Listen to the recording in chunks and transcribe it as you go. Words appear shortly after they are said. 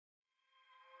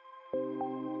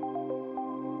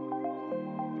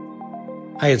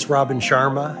Hi, it's Robin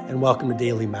Sharma, and welcome to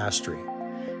Daily Mastery.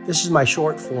 This is my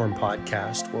short form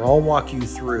podcast where I'll walk you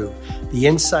through the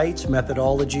insights,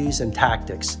 methodologies, and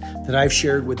tactics that I've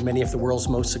shared with many of the world's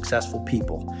most successful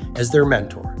people as their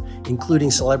mentor,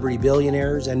 including celebrity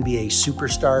billionaires, NBA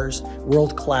superstars,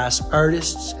 world-class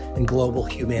artists, and global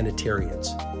humanitarians.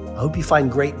 I hope you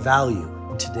find great value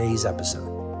in today's episode.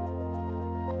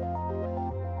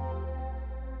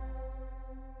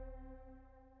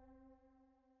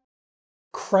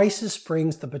 Crisis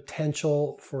brings the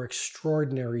potential for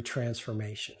extraordinary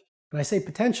transformation. And I say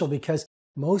potential because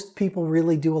most people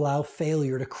really do allow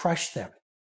failure to crush them.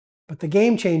 But the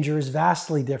game changer is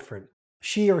vastly different.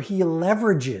 She or he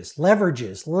leverages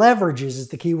is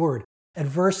the key word,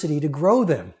 adversity to grow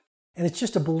them. And it's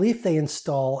just a belief they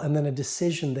install and then a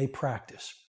decision they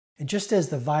practice. And just as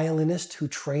the violinist who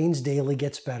trains daily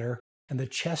gets better, and the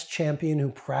chess champion who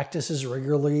practices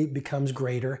regularly becomes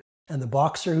greater, and the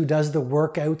boxer who does the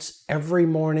workouts every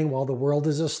morning while the world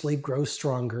is asleep grows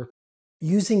stronger,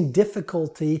 using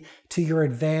difficulty to your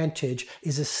advantage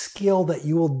is a skill that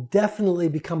you will definitely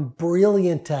become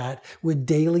brilliant at with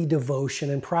daily devotion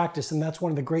and practice. And that's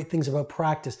one of the great things about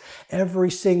practice.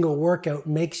 Every single workout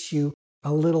makes you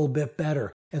a little bit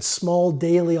better. And small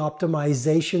daily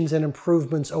optimizations and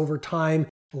improvements over time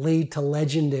lead to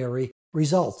legendary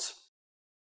results.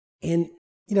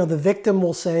 The victim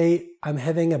will say, I'm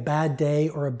having a bad day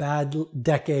or a bad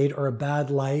decade or a bad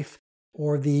life,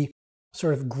 or the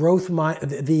sort of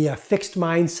fixed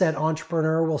mindset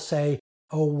entrepreneur will say,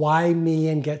 oh, why me,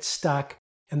 and get stuck.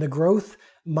 And the growth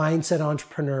mindset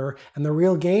entrepreneur and the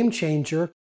real game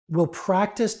changer will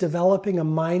practice developing a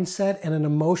mindset and an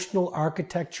emotional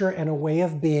architecture and a way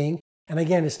of being. And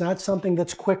again, it's not something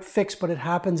that's quick fix, but it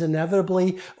happens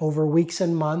inevitably over weeks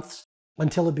and months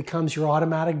until it becomes your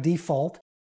automatic default,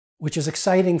 which is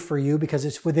exciting for you because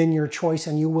it's within your choice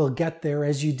and you will get there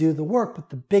as you do the work. But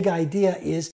the big idea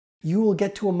is you will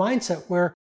get to a mindset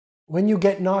where when you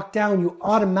get knocked down, you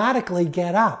automatically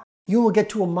get up. You will get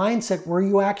to a mindset where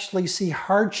you actually see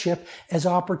hardship as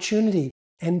opportunity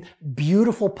and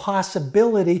beautiful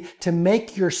possibility to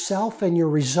make yourself and your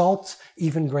results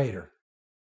even greater.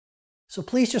 So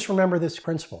please just remember this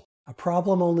principle. A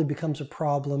problem only becomes a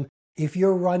problem if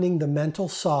you're running the mental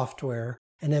software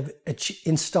and have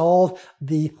installed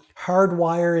the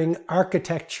hardwiring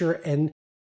architecture and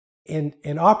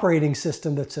operating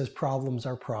system that says problems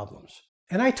are problems.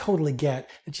 And I totally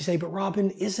get that you say, but Robin,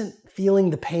 isn't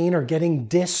feeling the pain or getting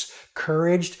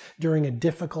discouraged during a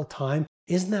difficult time,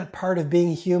 isn't that part of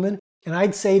being human? And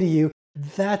I'd say to you,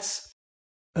 that's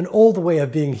an old way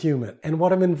of being human. And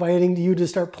what I'm inviting you to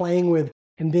start playing with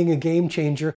and being a game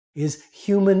changer is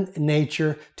human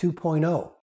nature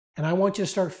 2.0. And I want you to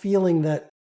start feeling that,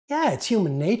 yeah, it's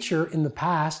human nature in the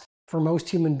past for most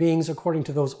human beings, according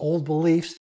to those old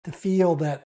beliefs, to feel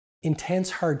that intense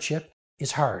hardship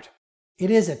is hard. It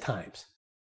is at times.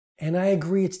 And I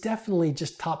agree, it's definitely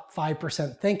just top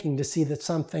 5% thinking to see that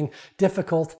something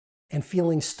difficult and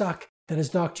feeling stuck that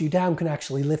has knocked you down can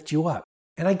actually lift you up.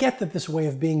 And I get that this way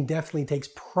of being definitely takes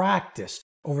practice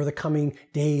over the coming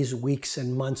days, weeks,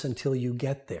 and months until you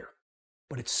get there.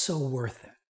 But it's so worth it.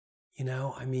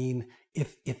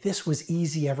 If this was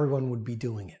easy, everyone would be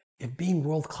doing it. If being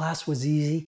world-class was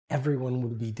easy, everyone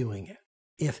would be doing it.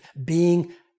 If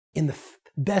being in the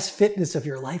best fitness of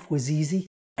your life was easy,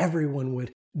 everyone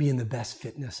would be in the best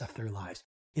fitness of their lives.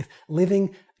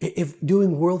 If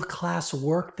doing world-class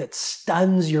work that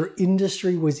stuns your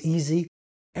industry was easy,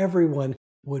 everyone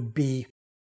would be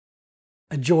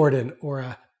a Jordan or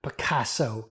a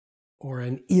Picasso or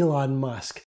an Elon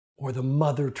Musk or the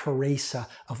Mother Teresa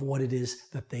of what it is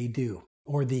that they do,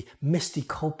 or the Misty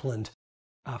Copeland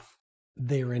of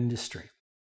their industry.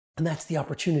 And that's the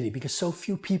opportunity, because so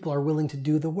few people are willing to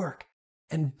do the work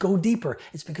and go deeper.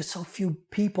 It's because so few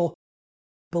people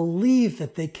believe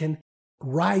that they can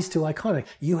rise to iconic.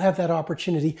 You have that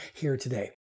opportunity here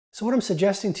today. So what I'm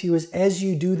suggesting to you is, as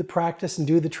you do the practice and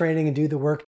do the training and do the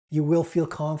work, you will feel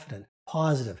confident,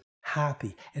 positive,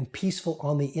 happy, and peaceful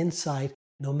on the inside,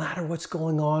 no matter what's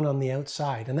going on the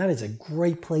outside. And that is a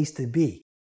great place to be.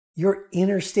 Your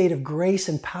inner state of grace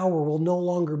and power will no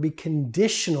longer be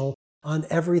conditional on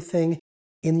everything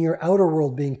in your outer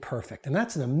world being perfect. And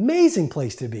that's an amazing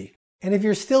place to be. And if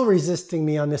you're still resisting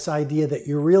me on this idea that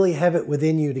you really have it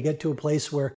within you to get to a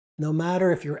place where no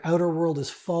matter if your outer world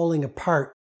is falling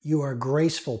apart, you are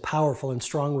graceful, powerful, and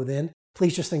strong within,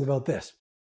 please just think about this.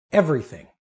 Everything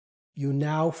you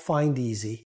now find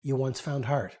easy, you once found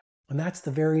hard. And that's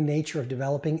the very nature of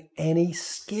developing any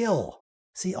skill.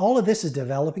 See, all of this is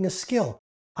developing a skill.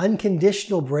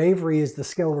 Unconditional bravery is the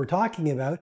skill we're talking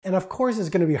about. And of course, it's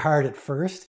going to be hard at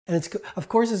first. And of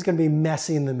course, it's going to be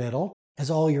messy in the middle as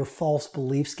all your false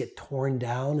beliefs get torn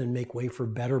down and make way for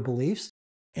better beliefs.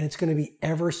 And it's going to be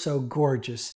ever so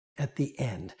gorgeous at the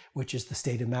end, which is the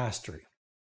state of mastery.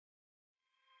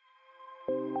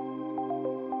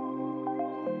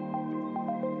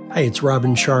 Hi, it's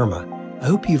Robin Sharma. I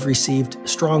hope you've received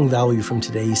strong value from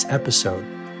today's episode.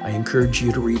 I encourage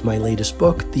you to read my latest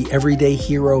book, The Everyday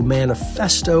Hero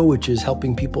Manifesto, which is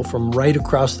helping people from right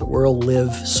across the world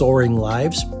live soaring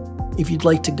lives. If you'd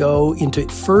like to go into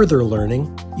further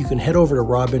learning, you can head over to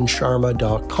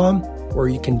robinsharma.com, where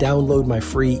you can download my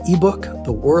free ebook,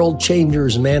 The World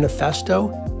Changers Manifesto.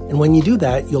 And when you do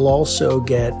that, you'll also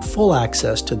get full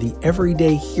access to the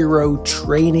Everyday Hero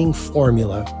Training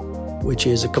Formula, which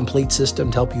is a complete system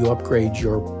to help you upgrade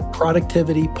your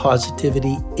productivity,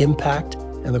 positivity, impact,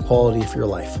 and the quality of your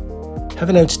life. Have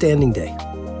an outstanding day.